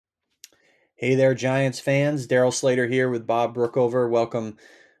Hey there, Giants fans. Daryl Slater here with Bob Brookover. Welcome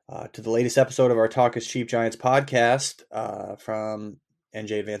to the latest episode of our Talk is Cheap Giants podcast from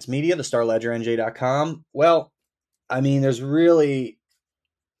NJ Advanced Media, the Star Ledger, NJ.com. Well, I mean,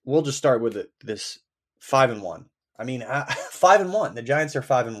 we'll just start with this 5-1. I mean, 5-1. The Giants are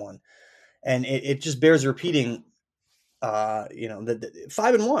 5-1. And it just bears repeating, the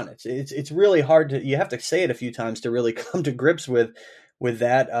 5-1. It's really hard you have to say it a few times to really come to grips with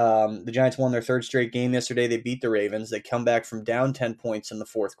that. The Giants won their third straight game yesterday. They beat the Ravens. They come back from down 10 points in the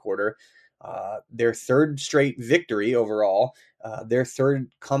fourth quarter. Their third straight victory overall, their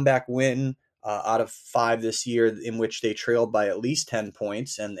third comeback win out of 5 this year, in which they trailed by at least 10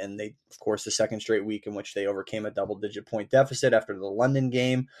 points. And they, of course, the second straight week in which they overcame a double-digit point deficit after the London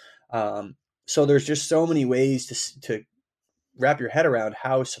game. So there's just so many ways to wrap your head around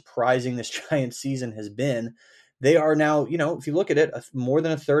how surprising this Giants season has been. They are now, if you look at it, more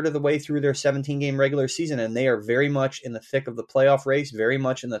than a third of the way through their 17-game regular season, and they are very much in the thick of the playoff race, very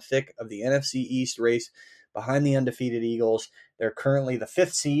much in the thick of the NFC East race behind the undefeated Eagles. They're currently the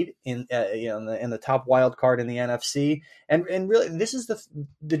 5th seed in the top wild card in the NFC. And really, this is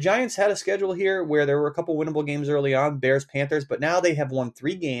the Giants had a schedule here where there were a couple winnable games early on, Bears, Panthers, but now they have won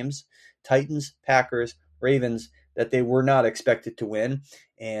 3 games, Titans, Packers, Ravens, that they were not expected to win.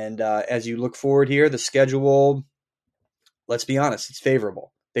 And as you look forward here, the schedule, let's be honest, it's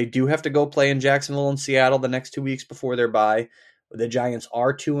favorable. They do have to go play in Jacksonville and Seattle the next 2 weeks before their bye. The Giants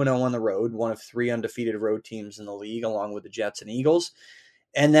are 2-0 on the road, one of 3 undefeated road teams in the league, along with the Jets and Eagles.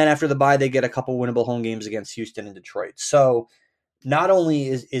 And then after the bye, they get a couple winnable home games against Houston and Detroit. So not only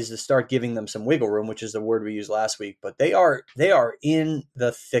is the start giving them some wiggle room, which is the word we used last week, but they are in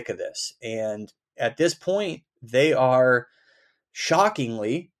the thick of this. And at this point, they are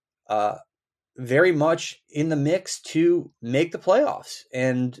shockingly very much in the mix to make the playoffs.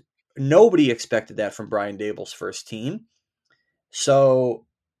 And nobody expected that from Brian Daboll's first team. So,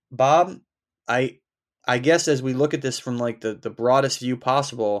 Bob, I guess as we look at this from like the broadest view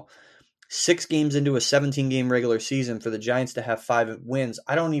possible, 6 games into a 17-game regular season for the Giants to have 5 wins,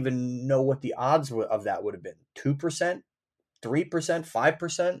 I don't even know what the odds of that would have been. 2%, 3%,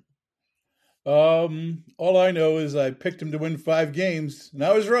 5%? All I know is I picked them to win 5 games, and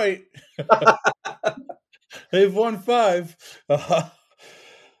I was right. They've won 5.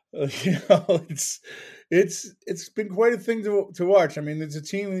 It's been quite a thing to watch. I mean, it's a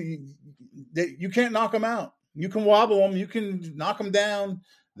team that you can't knock them out. You can wobble them, you can knock them down.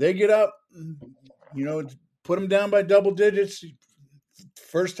 They get up, put them down by double digits.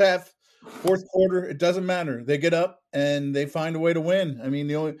 First half, fourth quarter, it doesn't matter. They get up and they find a way to win. I mean,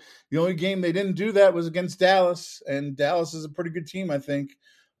 the only game they didn't do that was against Dallas, and Dallas is a pretty good team, I think.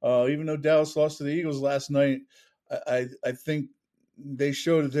 Even though Dallas lost to the Eagles last night, I think they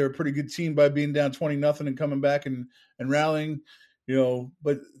showed that they're a pretty good team by being down 20-0 and coming back and rallying.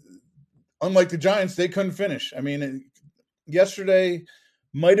 But unlike the Giants, they couldn't finish. I mean, yesterday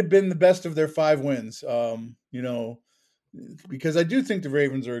might have been the best of their 5 wins. Because I do think the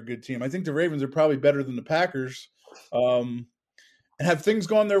Ravens are a good team. I think the Ravens are probably better than the Packers. And have things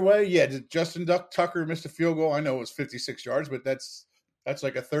gone their way? Yeah, Justin Tucker missed a field goal. I know it was 56 yards, but that's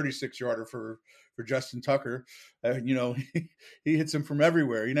like a 36-yarder for Justin Tucker. He hits him from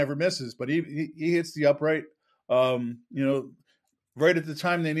everywhere. He never misses, but he hits the upright. Right at the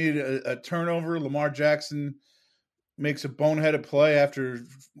time they needed a turnover, Lamar Jackson makes a boneheaded play after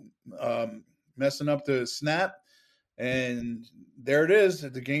messing up the snap. And there it is.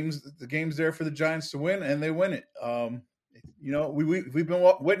 The game's there for the Giants to win, and they win it. We've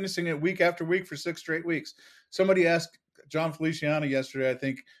been witnessing it week after week for 6 straight weeks. Somebody asked John Feliciano yesterday, I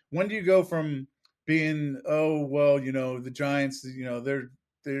think, when do you go from being, the Giants, they're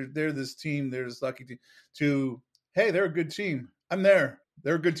this team, they're this lucky team, to, hey, they're a good team. I'm there.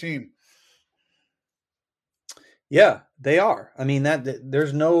 They're a good team. Yeah, they are. I mean,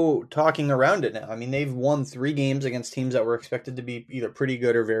 there's no talking around it now. I mean, they've won 3 games against teams that were expected to be either pretty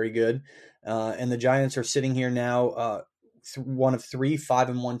good or very good. And the Giants are sitting here now, one of 3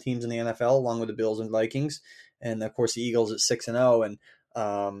 5-1 teams in the NFL, along with the Bills and Vikings. And of course the Eagles at 6-0.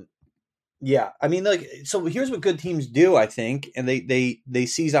 And yeah, I mean, so here's what good teams do, I think. And they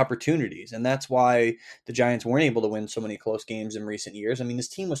seize opportunities. And that's why the Giants weren't able to win so many close games in recent years. I mean, this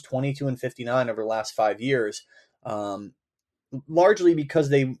team was 22-59 over the last 5 years. Largely because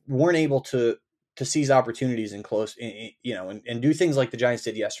they weren't able to seize opportunities in close, and do things like the Giants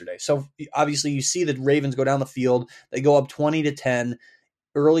did yesterday. So obviously you see the Ravens go down the field, they go up 20-10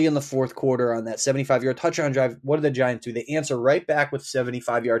 early in the fourth quarter on that 75-yard touchdown drive. What do the Giants do? They answer right back with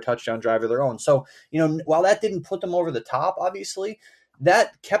 75-yard touchdown drive of their own. So, while that didn't put them over the top, obviously,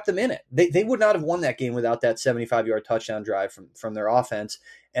 that kept them in it. They would not have won that game without that 75-yard touchdown drive from their offense.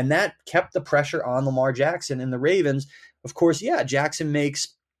 And that kept the pressure on Lamar Jackson and the Ravens. Of course, yeah, Jackson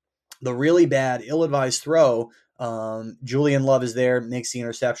makes the really bad, ill-advised throw. Julian Love is there, makes the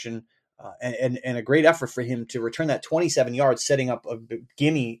interception, and a great effort for him to return that 27 yards, setting up a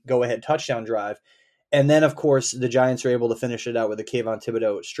gimme go-ahead touchdown drive. And then, of course, the Giants are able to finish it out with a Kayvon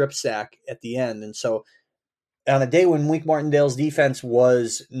Thibodeau strip sack at the end. And so on a day when Wink Martindale's defense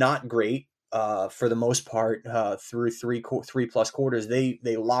was not great, for the most part, through three plus quarters, they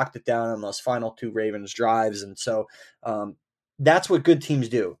locked it down on those final two Ravens drives. And so that's what good teams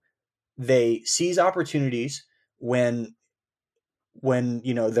do. They seize opportunities when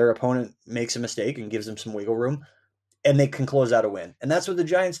their opponent makes a mistake and gives them some wiggle room, and they can close out a win. And that's what the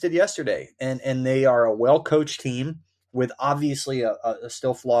Giants did yesterday. And they are a well-coached team with obviously a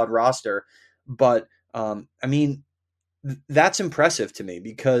still flawed roster. But, that's impressive to me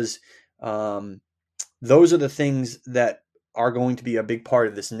because those are the things that are going to be a big part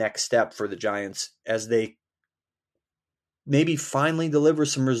of this next step for the Giants as they maybe finally deliver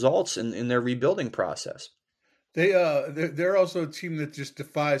some results in their rebuilding process. They're also a team that just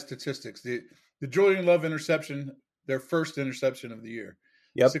defies statistics. The Julian Love interception, their first interception of the year.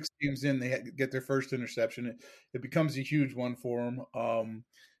 Yep. 6 games in, they get their first interception. It becomes a huge one for them.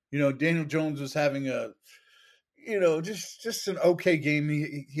 Daniel Jones was having just an okay game.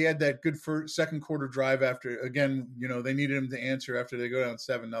 He had that good second quarter drive after, again, they needed him to answer after they go down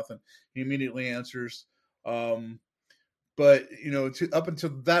 7-0. He immediately answers. But, up until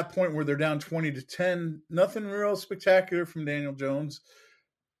that point where they're down 20-10, nothing real spectacular from Daniel Jones.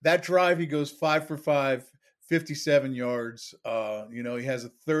 That drive, he goes 5 for 5, 57 yards. He has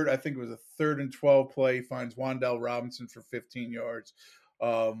a third, I think it was a 3rd and 12 play. He finds Wan'Dale Robinson for 15 yards.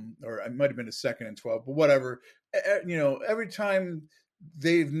 Or it might have been a 2nd and 12, but whatever. Every time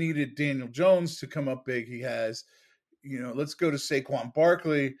they've needed Daniel Jones to come up big, he has. Let's go to Saquon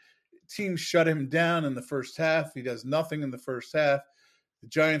Barkley. Team shut him down in the first half. He does nothing in the first half. The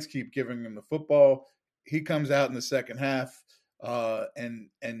Giants keep giving him the football. He comes out in the second half and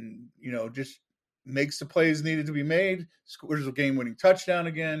just makes the plays needed to be made, scores a game-winning touchdown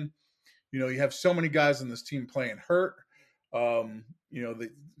again. You have so many guys on this team playing hurt.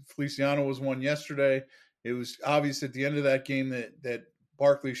 Feliciano was one yesterday. It was obvious at the end of that game that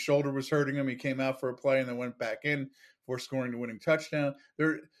Barkley's shoulder was hurting him. He came out for a play and then went back in for scoring the winning touchdown.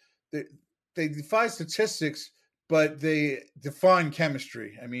 They defy statistics, but they define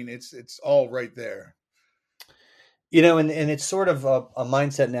chemistry. I mean, it's all right there. And it's sort of a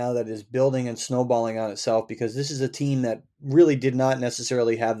mindset now that is building and snowballing on itself because this is a team that really did not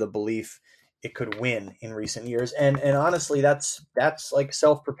necessarily have the belief it could win in recent years. And honestly, that's like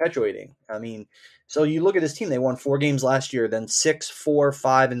self-perpetuating. I mean, so you look at this team, they won 4 games last year, then 6, 4,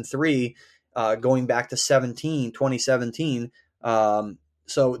 5, and 3, going back to 2017.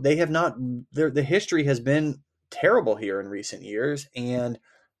 So they have not, the history has been terrible here in recent years. And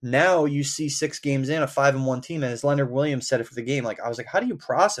now you see 6 games in, a 5-1 team, and as Leonard Williams said it for the game, I was like, how do you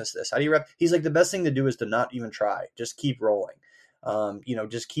process this? How do you He's like, the best thing to do is to not even try. Just keep rolling.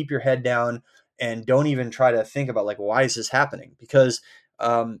 Just keep your head down and don't even try to think about why is this happening? Because,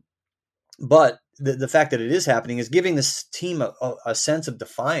 but the fact that it is happening is giving this team a sense of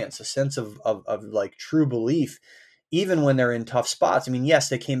defiance, a sense of true belief, even when they're in tough spots. I mean, yes,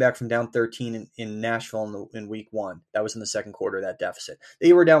 they came back from down 13 in Nashville in week 1. That was in the second quarter of that deficit.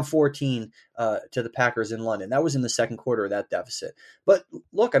 They were down 14 to the Packers in London. That was in the second quarter of that deficit. But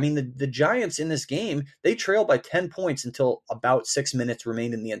look, I mean, the Giants in this game, they trailed by 10 points until about 6 minutes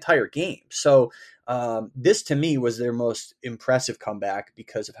remained in the entire game. So this to me was their most impressive comeback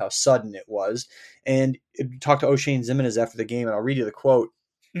because of how sudden it was. And talked to Oshane Ximines after the game, and I'll read you the quote.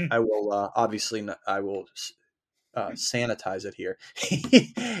 I will sanitize it here.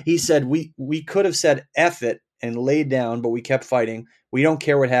 He said, we could have said F it and laid down, but we kept fighting. We don't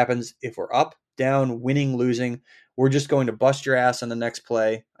care what happens. If we're up, down, winning, losing, we're just going to bust your ass on the next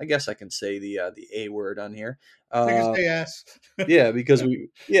play. I guess I can say the A word on here. You can say ass. Yeah, because we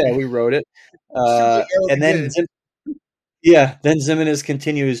wrote it. And then then Ximines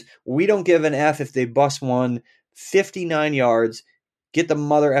continues, we don't give an F if they bust one 59 yards, get the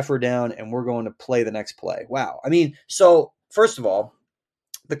mother effer down, and we're going to play the next play. Wow. I mean, so first of all,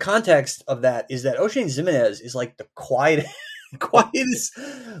 the context of that is that Oshane Ximines is like the quietest,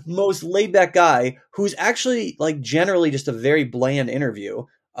 most laid back guy who's actually generally just a very bland interview.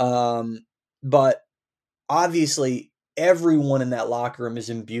 But obviously everyone in that locker room is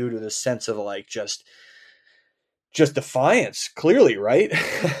imbued with a sense of just defiance, clearly, right?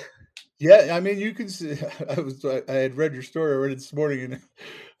 Yeah, I mean, you can see. I had read your story. I read it this morning, and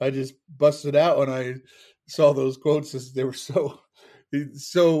I just busted out when I saw those quotes. They were so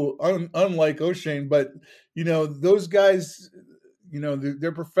unlike O'Shane. But those guys,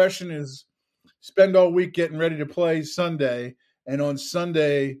 their profession is spend all week getting ready to play Sunday, and on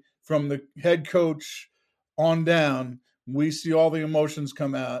Sunday, from the head coach on down, we see all the emotions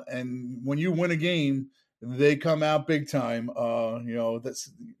come out. And when you win a game, they come out big time.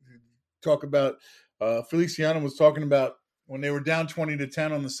 That's talk about. Feliciano was talking about when they were down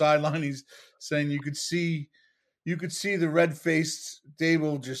 20-10 on the sideline. He's saying you could see the red faced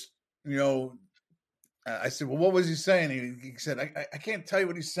Dable just you know I said, well, what was he saying? He said, I can't tell you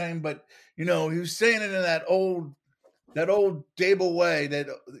what he's saying, but he was saying it in that old Dable way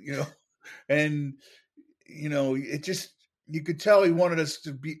and it just you could tell he wanted us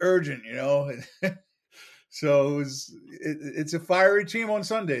to be urgent. So it's a fiery team on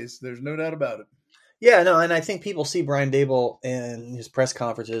Sundays. There's no doubt about it. Yeah, no, and I think people see Brian Dable in his press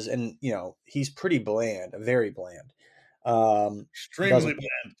conferences, and he's pretty bland, very bland. Extremely Doesn't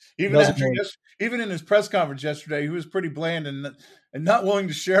bland. Even doesn't after really. even in his press conference yesterday, he was pretty bland and not willing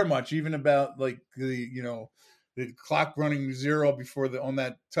to share much, even about like the clock running zero before on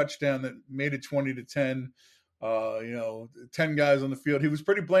that touchdown that made it 20-10. 10 guys on the field. He was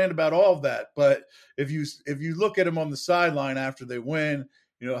pretty bland about all of that. But if you look at him on the sideline after they win,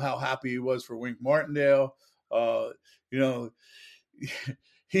 how happy he was for Wink Martindale. You know,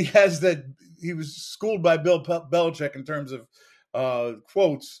 he has that. He was schooled by Bill Belichick in terms of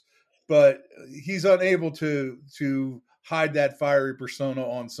quotes, but he's unable to hide that fiery persona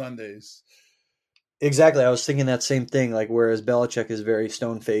on Sundays. Exactly. I was thinking that same thing. Like, whereas Belichick is very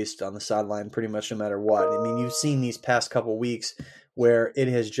stone faced on the sideline, pretty much no matter what. I mean, you've seen these past couple weeks where it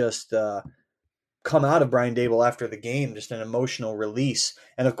has just come out of Brian Dable after the game, just an emotional release.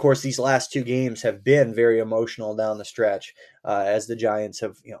 And of course, these last two games have been very emotional down the stretch as the Giants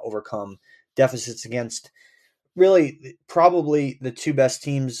have overcome deficits against really probably the two best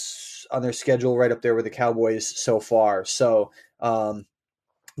teams on their schedule, right up there with the Cowboys so far. So.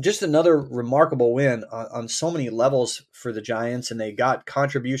 Just another remarkable win on so many levels for the Giants, and they got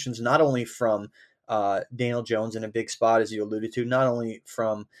contributions not only from Daniel Jones in a big spot, as you alluded to, not only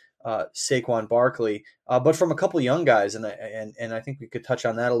from Saquon Barkley, but from a couple of young guys, and I think we could touch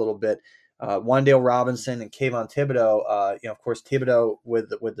on that a little bit. Wan'Dale Robinson and Kayvon Thibodeaux. Of course, Thibodeaux with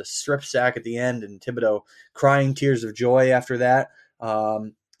the strip sack at the end, and Thibodeaux crying tears of joy after that.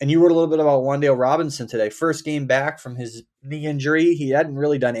 And you wrote a little bit about Wan'Dale Robinson today. First game back from his knee injury. He hadn't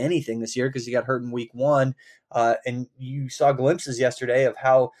really done anything this year because he got hurt in week one. And you saw glimpses yesterday of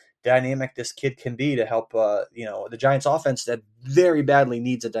how dynamic this kid can be to help, the Giants offense that very badly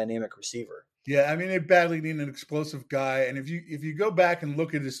needs a dynamic receiver. Yeah, I mean they badly need an explosive guy, and if you go back and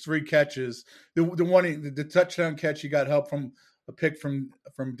look at his three catches, the touchdown catch he got help from a pick from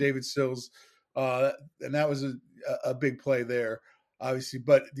David Sills, and that was a big play there, obviously.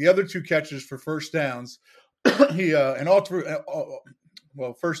 But the other two catches for first downs, he and all through.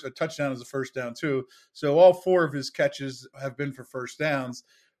 Well, first a touchdown is a first down too. So all four of his catches have been for first downs.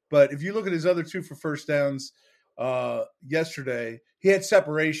 But if you look at his other two for first downs, yesterday, he had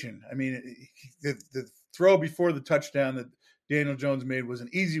separation. I mean, the throw before the touchdown that Daniel Jones made was an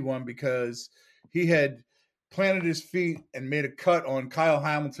easy one because he had planted his feet and made a cut on Kyle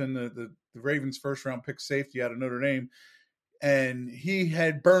Hamilton, the Ravens' first round pick safety out of Notre Dame, and he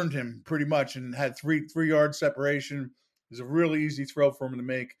had burned him pretty much and had 3 yard separation. It was a really easy throw for him to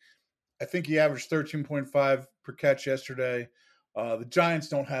make. I think he averaged 13.5 per catch yesterday. The Giants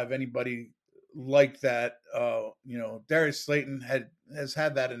don't have anybody like that. Darius Slayton has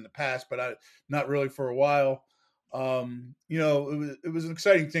had that in the past, but not really for a while. It was an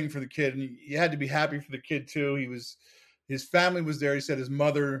exciting thing for the kid, and you had to be happy for the kid too. His family was there. He said his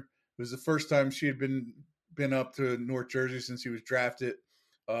mother, it was the first time she had been up to North Jersey since he was drafted.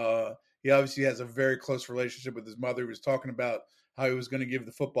 He obviously has a very close relationship with his mother. He was talking about how he was going to give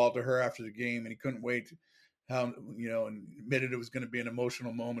the football to her after the game, and he couldn't wait. And admitted it was going to be an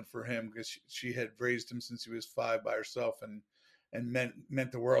emotional moment for him because she had raised him since he was 5 by herself and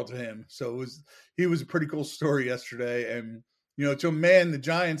meant the world to him. So he was a pretty cool story yesterday. And to a man, the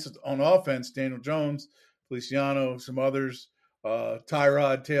Giants on offense, Daniel Jones, Feliciano, some others,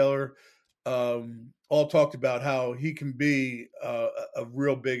 Tyrod Taylor, all talked about how he can be a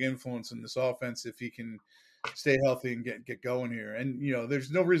real big influence in this offense if he can stay healthy and get going here. And there's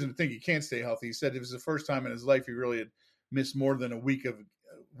no reason to think he can't stay healthy. He said it was the first time in his life he really had missed more than a week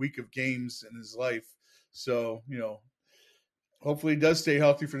of games in his life. So hopefully he does stay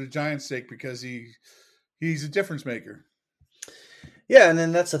healthy for the Giants' sake because he's a difference maker. Yeah, and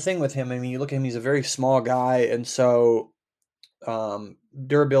then that's the thing with him. I mean, you look at him; he's a very small guy, and so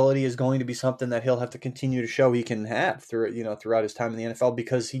durability is going to be something that he'll have to continue to show he can have throughout his time in the NFL,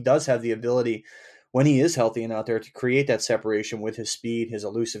 because he does have the ability, when he is healthy and out there, to create that separation with his speed, his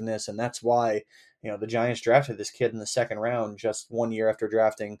elusiveness. And that's why the Giants drafted this kid in the second round just 1 year after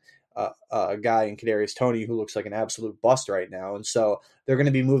drafting a guy in Kadarius Toney who looks like an absolute bust right now. And so they're going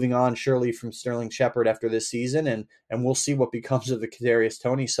to be moving on surely from Sterling Shepard after this season, and we'll see what becomes of the Kadarius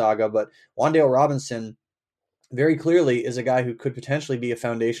Toney saga. But Wan'Dale Robinson very clearly is a guy who could potentially be a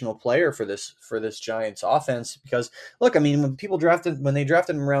foundational player for this Giants offense. Because look, I mean, when they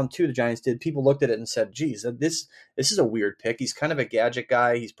drafted him round 2, the Giants did. People looked at it and said, "Geez, this is a weird pick. He's kind of a gadget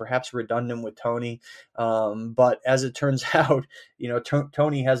guy. He's perhaps redundant with Toney." But as it turns out,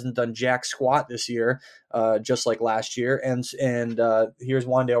 Toney hasn't done jack squat this year, just like last year. And here's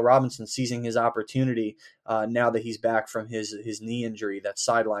Wan'Dale Robinson seizing his opportunity now that he's back from his knee injury that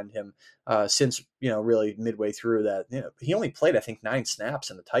sidelined him since really midway through that. He only played, I think, 9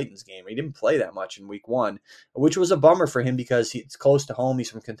 snaps in the Titans game. He didn't play that much in week 1, which was a bummer for him because it's close to home. He's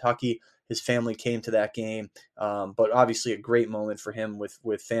from Kentucky. His family came to that game, but obviously a great moment for him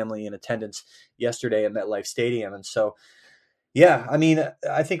with family in attendance yesterday at MetLife Stadium. And so, yeah, I mean,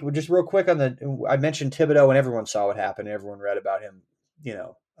 I think just real quick I mentioned Thibodeau, and everyone saw what happened. Everyone read about him,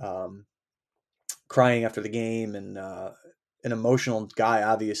 crying after the game, and an emotional guy,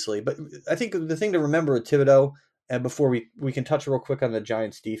 obviously. But I think the thing to remember with Thibodeau, and before we can touch real quick on the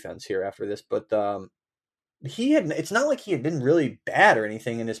Giants defense here after this, but it's not like he had been really bad or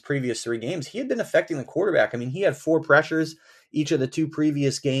anything in his previous 3 games. He had been affecting the quarterback. I mean, he had 4 pressures each of the 2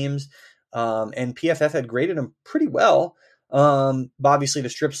 previous games, and PFF had graded him pretty well. But obviously the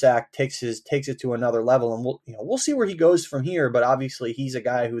strip sack takes it to another level, and we'll see where he goes from here. But obviously he's a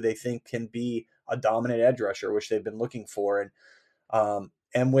guy who they think can be a dominant edge rusher, which they've been looking for,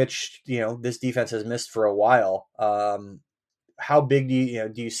 and which this defense has missed for a while. How big do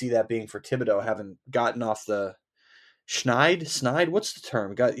you see that being for Thibodeau, having gotten off the Schneid? What's the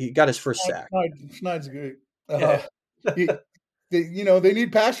term? He got his first sack. Schneid's great. Yeah. They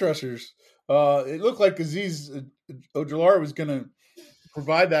need pass rushers. It looked like Aziz Ojulari was going to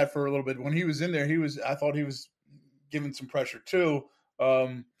provide that for a little bit. When he was in there, I thought he was giving some pressure too.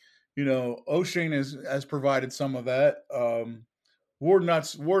 O'Shane has provided some of that. Ward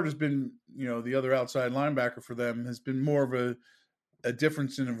has been, the other outside linebacker for them, has been more of a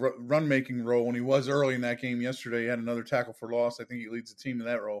difference in a run making role. When he was early in that game yesterday, he had another tackle for loss. I think he leads the team in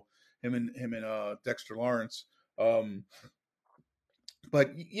that role. Him and Dexter Lawrence.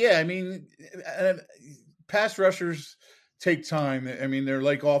 But yeah, I mean, pass rushers take time. I mean, they're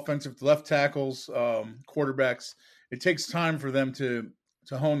like offensive left tackles, quarterbacks. It takes time for them to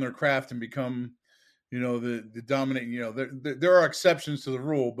hone their craft and become, the dominant. There are exceptions to the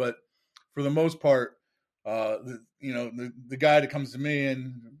rule, but for the most part, the guy that comes to me,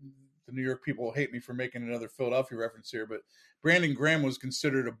 and the New York people hate me for making another Philadelphia reference here, but Brandon Graham was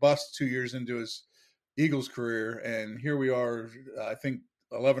considered a bust 2 years into his Eagles career, and here we are, I think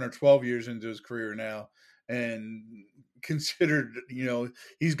 11 or 12 years into his career now, and considered,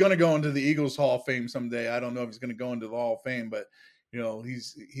 he's going to go into the Eagles Hall of Fame someday. I don't know if he's going to go into the Hall of Fame, but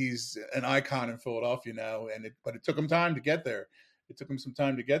he's an icon in Philadelphia now, but it took him time to get there. It took him some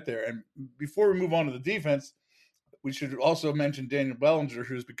time to get there. And before we move on to the defense, we should also mention Daniel Bellinger,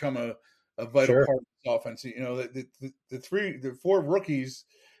 who's become a vital part of this offense. The 4 rookies,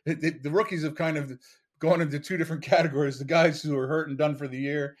 the rookies have kind of gone into 2 different categories: the guys who are hurt and done for the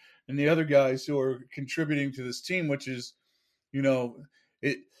year, and the other guys who are contributing to this team, which is,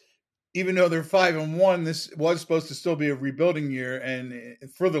 even though they're 5-1, this was supposed to still be a rebuilding year. And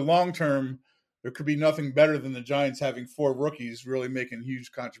for the long term, there could be nothing better than the Giants having 4 rookies really making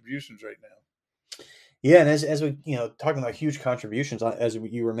huge contributions right now. Yeah, and as we talking about huge contributions, as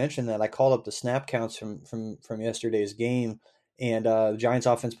you were mentioning that, I called up the snap counts from yesterday's game, and the Giants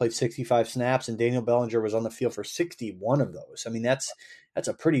offense played 65 snaps, and Daniel Bellinger was on the field for 61 of those. I mean, that's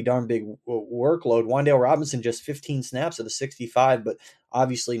a pretty darn big workload. Wan'Dale Robinson just 15 snaps of the 65, but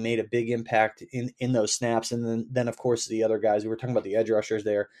obviously made a big impact in those snaps. And then of course the other guys, we were talking about the edge rushers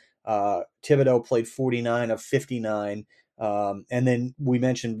there. Thibodeau played 49 of 59. And then we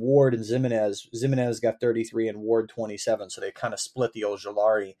mentioned Ward and Zimenez. Zimenez got 33 and Ward 27, so they kind of split the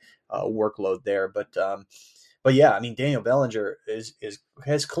Ojulari workload there. But yeah, I mean, Daniel Bellinger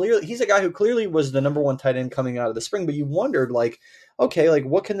has clearly, he's a guy who clearly was the number 1 tight end coming out of the spring. But you wondered, okay,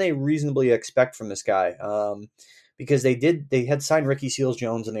 what can they reasonably expect from this guy? Because they had signed Ricky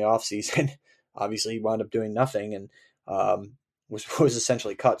Seals-Jones in the offseason. Obviously, he wound up doing nothing and was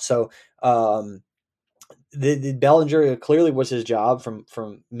essentially cut. So the Bellinger clearly was his job from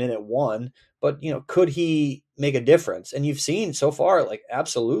minute one, but could he make a difference? And you've seen so far, like,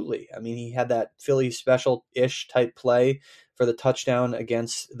 absolutely. I mean, he had that Philly special-ish type play for the touchdown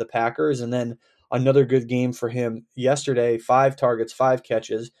against the Packers, and then another good game for him yesterday, 5 targets, 5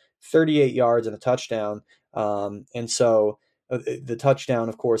 catches, 38 yards and a touchdown. And so the touchdown,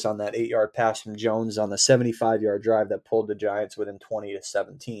 of course, on that 8-yard pass from Jones on the 75-yard drive that pulled the Giants within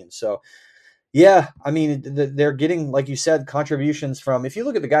 20-17. So yeah, I mean, they're getting, like you said, contributions from, if you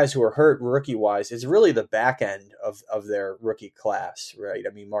look at the guys who are hurt rookie-wise, it's really the back end of their rookie class, right?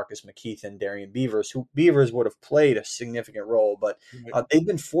 I mean, Marcus McKeith and Darian Beavers, who Beavers would have played a significant role, but Right. they've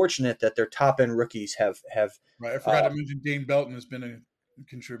been fortunate that their top-end rookies have Right. I forgot to mention Dane Belton has been a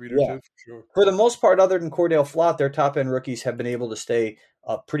contributor yeah, too, for sure. for the most part, other than Cordell Flott, their top-end rookies have been able to stay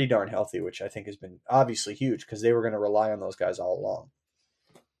pretty darn healthy, which I think has been obviously huge because they were going to rely on those guys all along.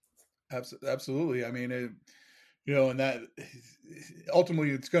 Absolutely. I mean, and that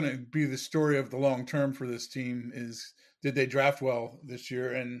ultimately it's going to be the story of the long term for this team is, did they draft well this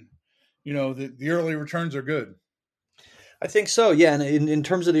year? And, the early returns are good. I think so, yeah. And in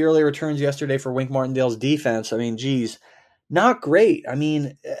terms of the early returns yesterday for Wink Martindale's defense, I mean, geez, not great. I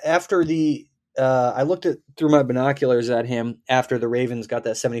mean, after I looked through my binoculars at him after the Ravens got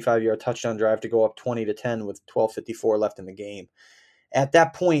that 75-yard touchdown drive to go up 20-10 with 12:54 left in the game. At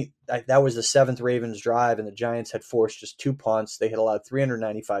that point, that was the 7th Ravens drive, and the Giants had forced just 2 punts. They had allowed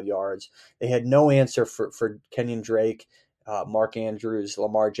 395 yards. They had no answer for Kenyon Drake, Mark Andrews,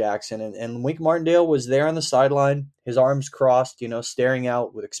 Lamar Jackson, and Wink Martindale was there on the sideline, his arms crossed, staring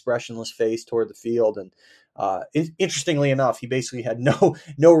out with expressionless face toward the field. And interestingly enough, he basically had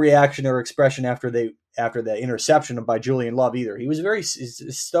no reaction or expression after the interception by Julian Love either. He was very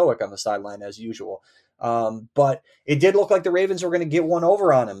stoic on the sideline as usual. But it did look like the Ravens were going to get one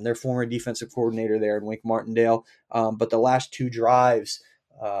over on him, their former defensive coordinator there in Wink Martindale. But the last 2 drives,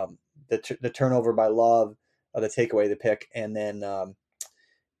 the turnover by Love, the takeaway, the pick, and then the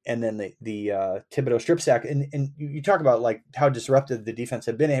Thibodeau strip sack. And you talk about like how disruptive the defense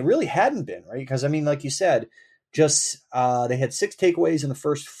had been. It really hadn't been, right? Because I mean, like you said, just they had 6 takeaways in the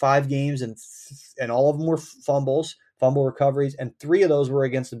first 5 games, and all of them were fumble recoveries, and 3 of those were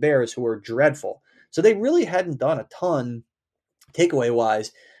against the Bears, who were dreadful. So they really hadn't done a ton takeaway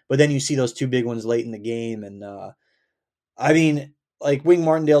wise, but then you see those 2 big ones late in the game. And I mean, like, Wink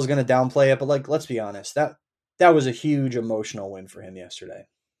Martindale's going to downplay it, but like, let's be honest, that was a huge emotional win for him yesterday.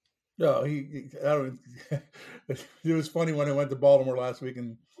 No, it was funny when I went to Baltimore last week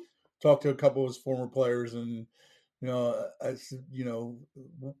and talked to a couple of his former players, and I said,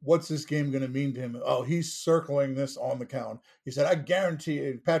 what's this game going to mean to him? Oh, he's circling this on the count. He said, I guarantee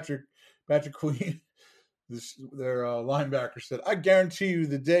it. Patrick Queen, their linebacker, said, I guarantee you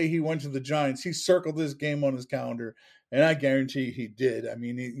the day he went to the Giants, he circled this game on his calendar, and I guarantee he did. I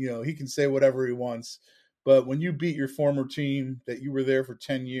mean, he can say whatever he wants, but when you beat your former team that you were there for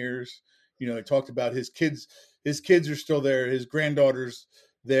 10 years, he talked about his kids. His kids are still there. His granddaughter's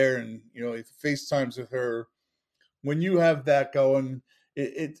there, and he FaceTimes with her. When you have that going,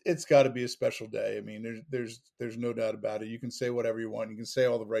 it's got to be a special day. I mean, there's no doubt about it. You can say whatever you want. You can say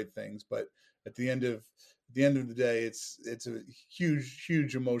all the right things, but at the end of the day, it's a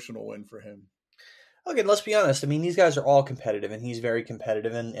huge emotional win for him. Okay, let's be honest. I mean, these guys are all competitive, and he's very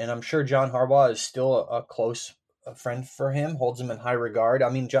competitive, and I'm sure John Harbaugh is still a close friend for him, holds him in high regard. I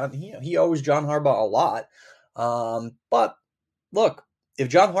mean, he owes John Harbaugh a lot. But look, if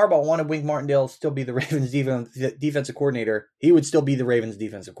John Harbaugh wanted Wink Martindale to still be the Ravens defensive coordinator, he would still be the Ravens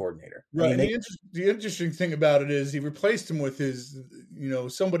defensive coordinator. Right. I mean, the interesting thing about it is he replaced him with his,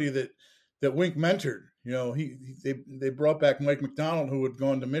 somebody that Wink mentored. They brought back Mike McDonald, who had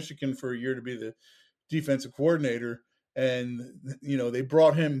gone to Michigan for a year to be the defensive coordinator, and they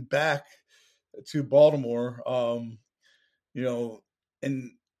brought him back to Baltimore.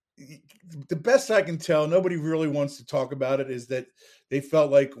 And the best I can tell, nobody really wants to talk about it, is that they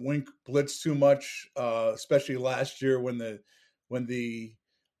felt like Wink blitzed too much, especially last year when the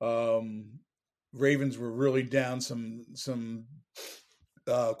Ravens were really down some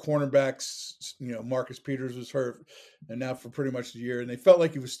cornerbacks. Marcus Peters was hurt, and now for pretty much the year, and they felt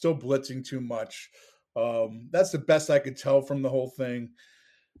like he was still blitzing too much. That's the best I could tell from the whole thing.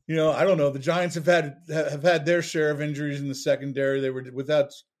 I don't know. The Giants have had their share of injuries in the secondary. They were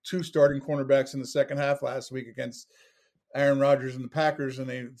without 2 starting cornerbacks in the second half last week against Aaron Rodgers and the Packers, and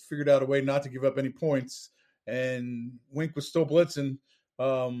they figured out a way not to give up any points. And Wink was still blitzing.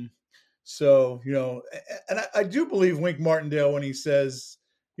 And I do believe Wink Martindale when he says,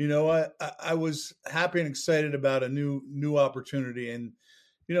 I was happy and excited about a new opportunity. And,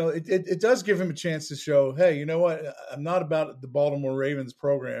 it does give him a chance to show, hey, you know what? I'm not about the Baltimore Ravens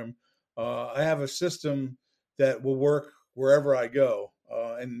program. I have a system that will work wherever I go.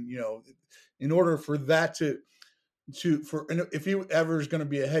 And in order for that if he ever is going to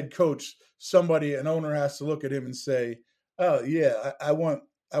be a head coach, an owner has to look at him and say, oh yeah, I want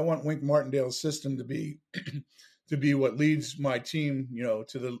Wink Martindale's system to be to be what leads my team,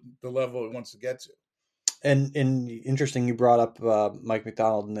 to the level it wants to get to. And interesting, you brought up Mike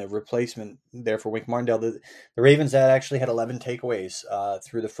Macdonald and the replacement there for Wink Martindale. The Ravens had actually had 11 takeaways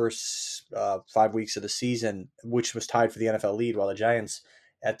through the first 5 weeks of the season, which was tied for the NFL lead, while the Giants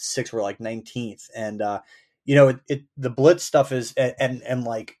at 6 were like 19th. And the blitz stuff is and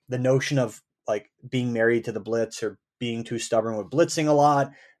like the notion of like being married to the blitz or being too stubborn with blitzing a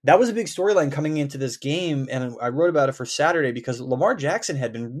lot. That was a big storyline coming into this game, and I wrote about it for Saturday because Lamar Jackson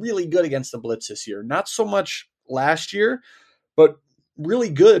had been really good against the blitz this year. Not so much last year, but really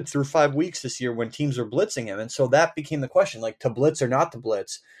good through 5 weeks this year when teams were blitzing him. And so that became the question, like, to blitz or not to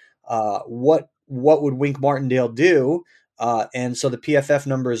blitz. What would Wink Martindale do? And so the PFF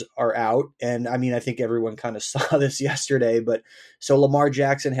numbers are out. And I mean, I think everyone kind of saw this yesterday, but so Lamar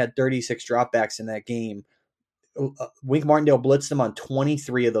Jackson had 36 dropbacks in that game. Wink Martindale blitzed them on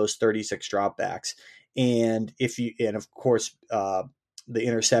 23 of those 36 dropbacks. And of course, the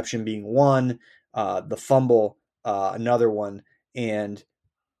interception being one, the fumble, another one. And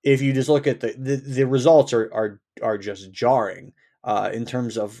if you just look at the results are just jarring in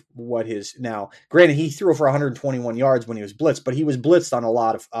terms of what now. Granted, he threw for 121 yards when he was blitzed, but he was blitzed on a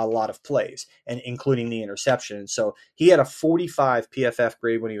lot of plays, and including the interception. So he had a 45 PFF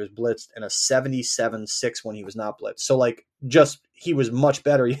grade when he was blitzed and a 77.6 when he was not blitzed. So he was much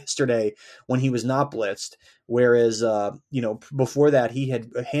better yesterday when he was not blitzed. Whereas, before that, he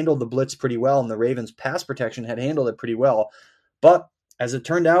had handled the blitz pretty well, and the Ravens' pass protection had handled it pretty well. But as it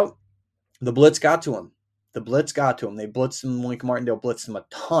turned out, the blitz got to him. They blitzed him. Wink Martindale blitzed him a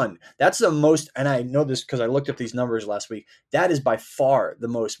ton. That's the most, and I know this because I looked up these numbers last week. That is by far the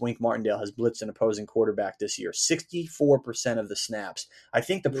most Wink Martindale has blitzed an opposing quarterback this year. 64% of the snaps. I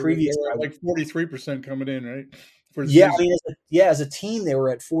think the previous, like 43% coming in, right? For the season. I mean, as a team, they were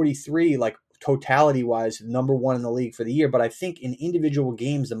at 43, like totality wise, number one in the league for the year. But I think in individual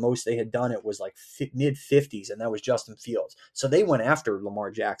games, the most they had done it was like mid 50s, and that was Justin Fields. So they went after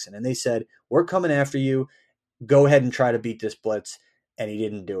Lamar Jackson, and they said, "We're coming after you. Go ahead and try to beat this blitz." And he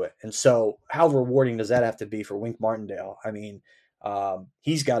didn't do it. And so how rewarding does that have to be for Wink Martindale? I mean,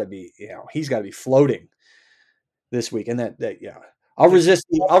 he's got to be floating this week. And I'll resist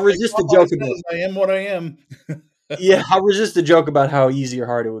the joke about I am what I am. Yeah, I'll resist the joke about how easy or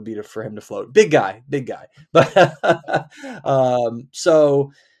hard it would be for him to float. Big guy. But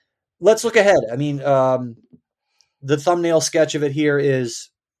so let's look ahead. I mean, the thumbnail sketch of it here is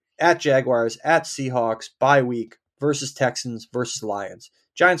at Jaguars, at Seahawks, bye week versus Texans versus Lions.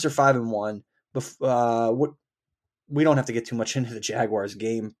 Giants are 5-1. We don't have to get too much into the Jaguars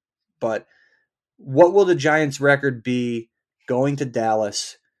game, but what will the Giants' record be going to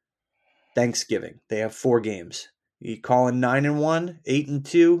Dallas Thanksgiving? They have 4 games. You calling 9-1,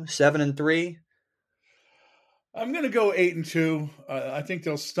 8-2, 7-3? I'm going to go 8-2. I think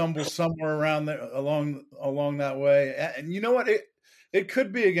they'll stumble somewhere around there, along that way. And you know what? It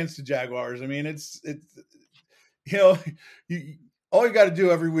could be against the Jaguars. I mean, it's all you got to do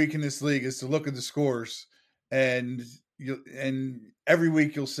every week in this league is to look at the scores, and every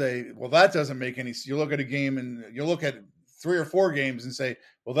week you'll say, well, that doesn't make any sense. You look at a game and you look at 3 or 4 games and say,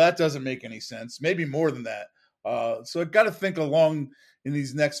 well, that doesn't make any sense. Maybe more than that. So I got to think along in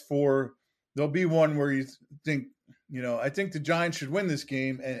these next 4. There'll be one where you think, I think the Giants should win this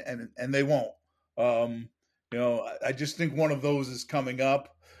game, and they won't. I just think one of those is coming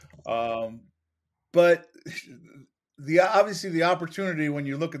up. But obviously the opportunity when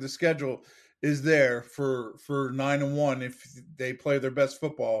you look at the schedule is there for 9-1. If they play their best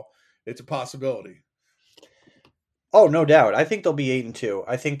football, it's a possibility. Oh, no doubt. I think they'll be 8-2.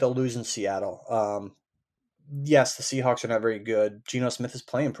 I think they'll lose in Seattle. Yes, the Seahawks are not very good. Geno Smith is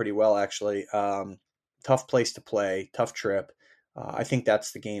playing pretty well, actually. Tough place to play, tough trip. I think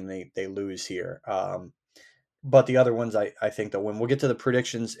that's the game they lose here. But the other ones, I think they'll win. We'll get to the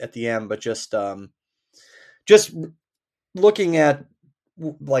predictions at the end, but just looking at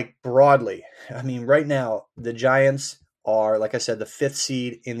like broadly, I mean, right now the Giants are, like I said, the 5th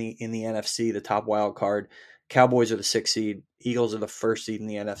seed in the NFC, the top wild card. Cowboys are the 6th seed. Eagles are the 1st seed in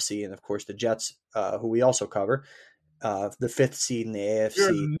the NFC. And, of course, the Jets, who we also cover, the 5th seed in the AFC.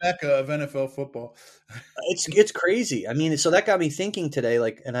 You're the mecca of NFL football. It's crazy. I mean, so that got me thinking today,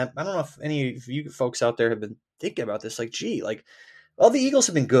 and I don't know if any of you folks out there have been thinking about this, Well, the Eagles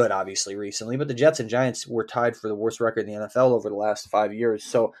have been good, obviously, recently, but the Jets and Giants were tied for the worst record in the NFL over the last 5 years.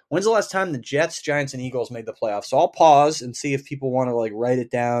 So, when's the last time the Jets, Giants, and Eagles made the playoffs? So, I'll pause and see if people want to like write it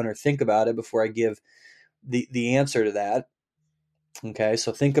down or think about it before I give the answer to that. Okay,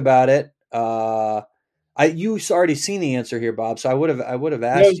 so think about it. You already seen the answer here, Bob. So I would have Yeah, I was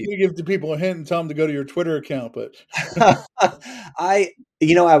asked you. going to give the people a hint and tell them to go to your Twitter account, but I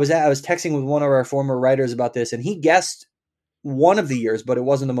was texting with one of our former writers about this, and he guessed one of the years, but it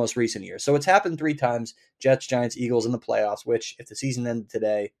wasn't the most recent year. So it's happened 3 times: Jets, Giants, Eagles in the playoffs. Which, if the season ended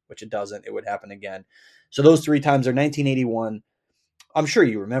today, which it doesn't, it would happen again. So those 3 times are 1981. I'm sure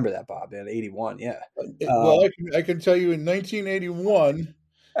you remember that, Bob. Man, 81, yeah. well, I can tell you in 1981,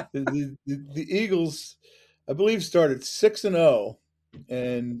 the Eagles, I believe, started 6-0,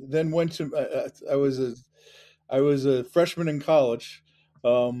 and then went to. I was a freshman in college.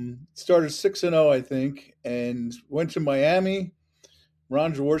 Started 6-0, I think, and went to Miami.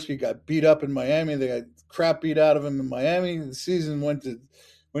 Ron Jaworski got beat up in Miami. They got crap beat out of him in Miami. The season went to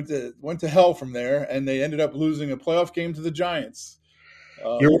hell from there, and they ended up losing a playoff game to the Giants.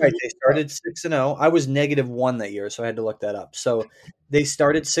 You're right. They started 6-0. I was -1 that year, so I had to look that up. So they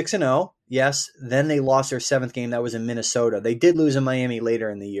started 6-0. Yes. Then they lost their 7th game. That was in Minnesota. They did lose in Miami later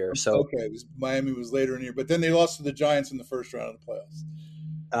in the year. So Okay, Miami was later in the year, but then they lost to the Giants in the first round of the playoffs.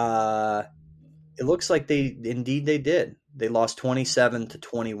 it looks like they did. They lost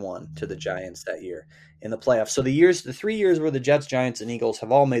 27-21 to the Giants that year in the playoffs. So the 3 years where the Jets, Giants, and Eagles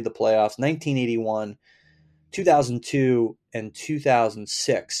have all made the playoffs: 1981, 2002, and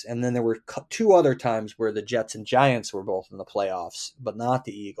 2006. And then there were 2 other times where the Jets and Giants were both in the playoffs, but not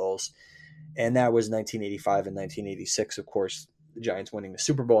the Eagles. And that was 1985 and 1986, of course, the Giants winning the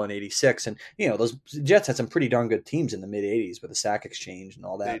Super Bowl in 86. And, those Jets had some pretty darn good teams in the mid 80s with the Sack Exchange and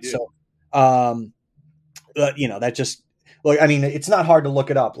all that. So, that just, look, I mean, it's not hard to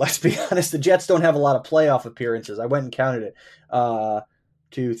look it up. Let's be honest. The Jets don't have a lot of playoff appearances. I went and counted it.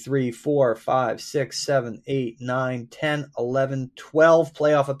 2, 3, 4, 5, 6, 7, 8, 9, 10, 11, 12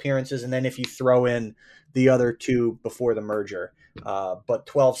 playoff appearances. And then if you throw in the other 2 before the merger, but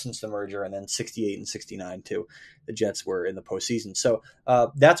 12 since the merger, and then 68 and 69 too. The Jets were in the postseason. So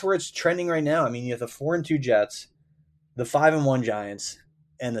that's where it's trending right now. I mean, you have the 4-2 Jets, the 5-1 Giants,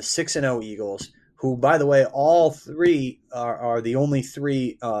 and the 6-0 Eagles, who, by the way, all 3 are the only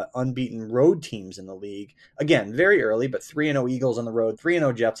 3 unbeaten road teams in the league. Again, very early, but 3-0 Eagles on the road,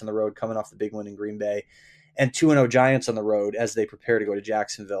 3-0 Jets on the road coming off the big win in Green Bay, and 2-0 Giants on the road as they prepare to go to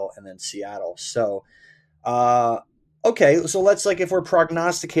Jacksonville and then Seattle. So, okay, so let's, if we're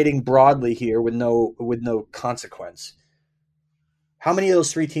prognosticating broadly here with no consequence, how many of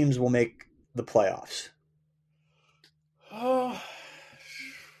those 3 teams will make the playoffs? Oh,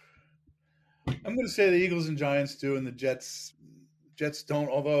 I'm going to say the Eagles and Giants do, and the Jets don't.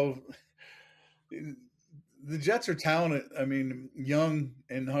 Although the Jets are talented. I mean, young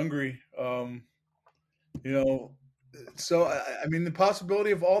and hungry. So I mean, the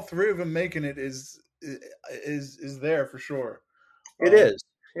possibility of all 3 of them making it is there for sure. It is,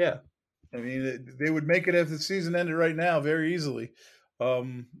 yeah. I mean, they would make it if the season ended right now very easily.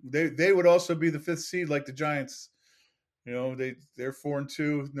 They would also be the 5th seed like the Giants. They're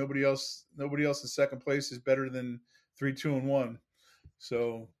 4-2. Nobody else in second place is better than 3-2-1.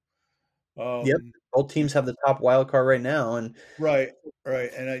 So, yep, both teams have the top wild card right now, and right,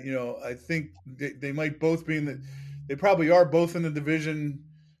 and I think they might both be they probably are both in the division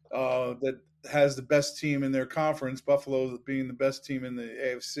that has the best team in their conference. Buffalo being the best team in the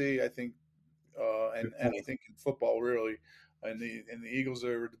AFC, I think, and I think in football really, and the Eagles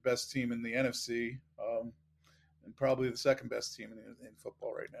are the best team in the NFC. And probably the second best team in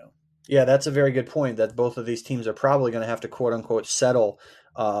football right now. Yeah, that's a very good point. That both of these teams are probably going to have to quote unquote settle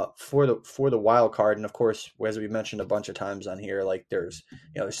for the wild card. And of course, as we mentioned a bunch of times on here, there's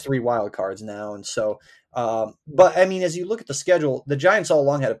 3 wild cards now, and so. But I mean, as you look at the schedule, the Giants all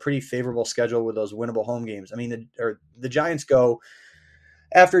along had a pretty favorable schedule with those winnable home games. I mean, the Giants go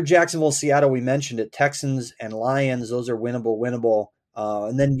after Jacksonville, Seattle. We mentioned it. Texans and Lions; those are winnable.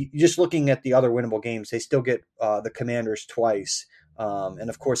 And then just looking at the other winnable games, they still get the Commanders twice. And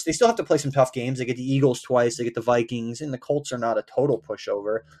of course, they still have to play some tough games. They get the Eagles twice, they get the Vikings, and the Colts are not a total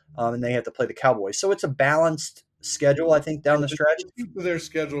pushover. And they have to play the Cowboys. So it's a balanced schedule, I think, down the stretch. Their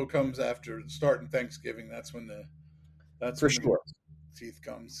schedule comes after starting Thanksgiving. That's when the teeth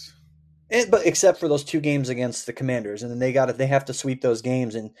comes. But except for those 2 games against the Commanders, and then they have to sweep those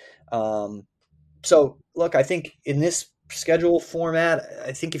games. And so, look, I think in this schedule format,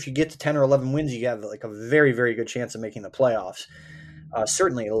 I think if you get to 10 or 11 wins, you have a very, very good chance of making the playoffs.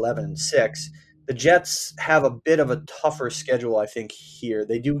 Certainly 11-6. the Jets have a bit of a tougher schedule, I think, here.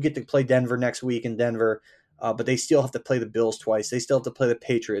 They do get to play Denver next week in Denver, but they still have to play the Bills twice. They still have to play the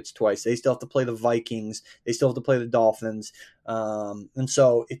Patriots twice. They still have to play the Vikings. They still have to play the Dolphins. And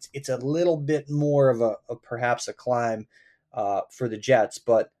so it's a little bit more of a perhaps a climb for the Jets.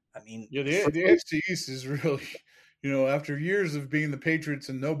 But, I mean, Yeah, the AFC East is really, after years of being the Patriots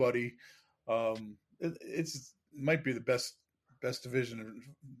and nobody, it's might be the best division.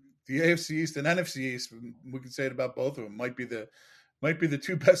 The AFC East and NFC East, we can say it about both of them. Might be the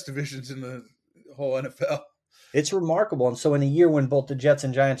two best divisions in the whole NFL. it's remarkable. And so in a year when both the Jets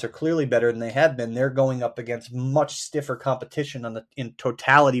and Giants are clearly better than they have been, they're going up against much stiffer competition in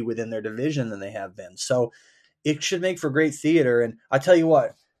totality within their division than they have been. So it should make for great theater. And I tell you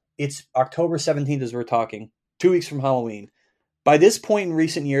what, it's October 17th as we're talking, 2 weeks from Halloween. By this point in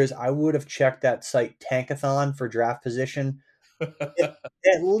recent years, I would have checked that site Tankathon for draft position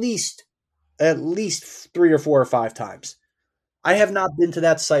at least 3 or 4 or 5 times. I have not been to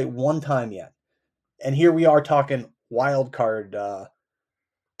that site one time yet. And here we are talking wild card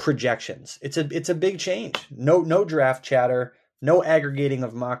projections. It's a big change. No draft chatter, no aggregating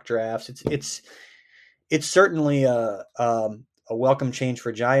of mock drafts. It's certainly a welcome change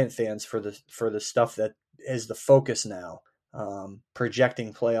for Giant fans for the stuff that is the focus now,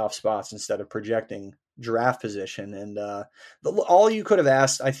 projecting playoff spots instead of projecting draft position. And all you could have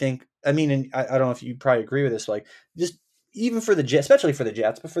asked, I think, I mean, and I don't know if you probably agree with this, like just even for the Jets, especially for the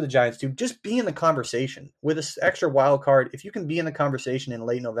Jets, but for the Giants too, just be in the conversation with this extra wild card. If you can be in the conversation in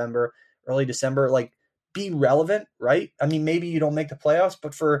late November, early December, like be relevant, right? I mean, maybe you don't make the playoffs,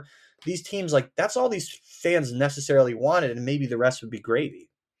 but for these teams, like that's all these fans necessarily wanted, and maybe the rest would be gravy.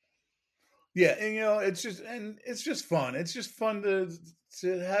 Yeah, and it's just fun. It's just fun to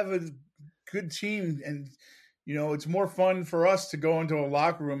have a good team, and it's more fun for us to go into a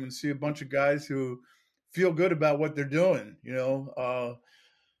locker room and see a bunch of guys who feel good about what they're doing. I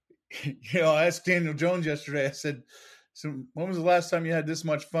asked Daniel Jones yesterday. I said, "So when was the last time you had this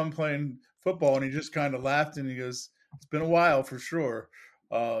much fun playing football?" And he just kind of laughed and he goes, "It's been a while for sure."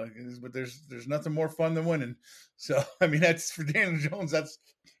 But there's nothing more fun than winning. So I mean, that's for Daniel Jones.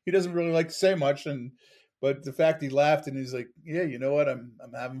 He doesn't really like to say much, but the fact he laughed and he's like, "Yeah, you know what? I'm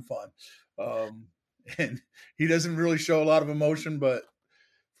having fun." And he doesn't really show a lot of emotion, but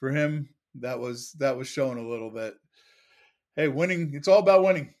for him, that was showing a little bit. Hey, winning! It's all about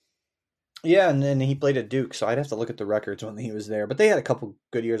winning. Yeah, and then he played at Duke, so I'd have to look at the records when he was there. But they had a couple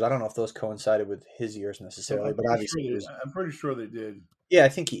good years. I don't know if those coincided with his years necessarily, but obviously he was. I'm pretty sure they did. Yeah, I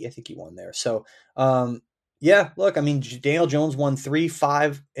think he won there. So, yeah, look, I mean, Daniel Jones won 3,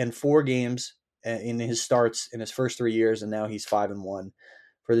 5, and 4 games in his starts in his first 3 years, and now he's 5-1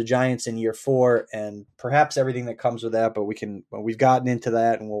 for the Giants in year 4, and perhaps everything that comes with that. But we've gotten into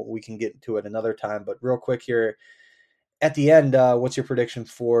that, and we can get into it another time. But real quick here at the end, what's your prediction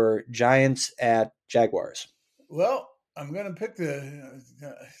for Giants at Jaguars? Well, I'm going to pick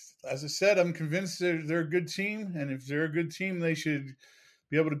as I said, I'm convinced they're a good team. And if they're a good team, they should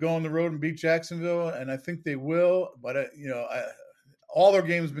be able to go on the road and beat Jacksonville. And I think they will. But, all their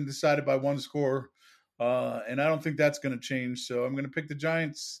games have been decided by one score. And I don't think that's going to change. So I'm going to pick the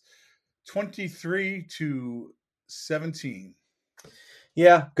Giants 23-17.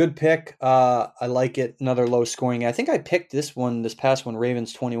 Yeah, good pick. I like it. Another low scoring. I think I picked this past one,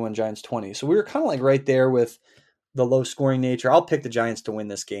 Ravens 21, Giants 20. So we were kind of like right there with the low scoring nature. I'll pick the Giants to win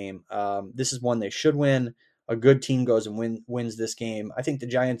this game. This is one they should win. A good team goes and wins this game. I think the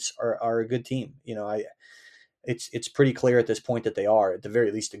Giants are a good team. It's pretty clear at this point that they are at the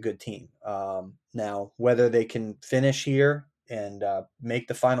very least a good team. Now, whether they can finish here and make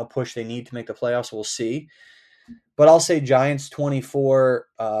the final push they need to make the playoffs, we'll see. But I'll say Giants 24,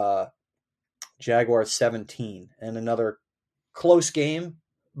 Jaguars 17, and another close game,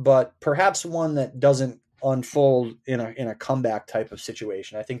 but perhaps one that doesn't unfold in a comeback type of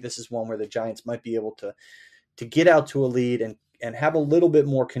situation. I think this is one where the Giants might be able to get out to a lead and have a little bit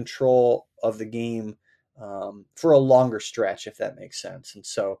more control of the game for a longer stretch, if that makes sense. And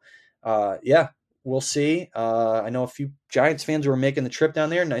so, yeah, we'll see. I know a few Giants fans who are making the trip down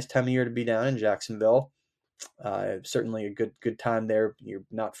there. Nice time of year to be down in Jacksonville. Certainly a good time there. You're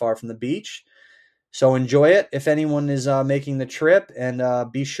not far from the beach. So enjoy it if anyone is making the trip,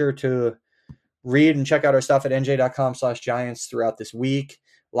 and be sure to read and check out our stuff at nj.com/Giants throughout this week.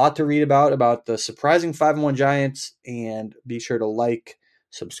 A lot to read about the surprising 5-1 Giants, and be sure to like,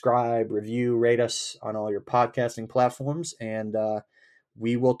 subscribe, review, rate us on all your podcasting platforms, and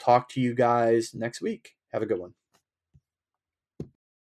we will talk to you guys next week. Have a good one.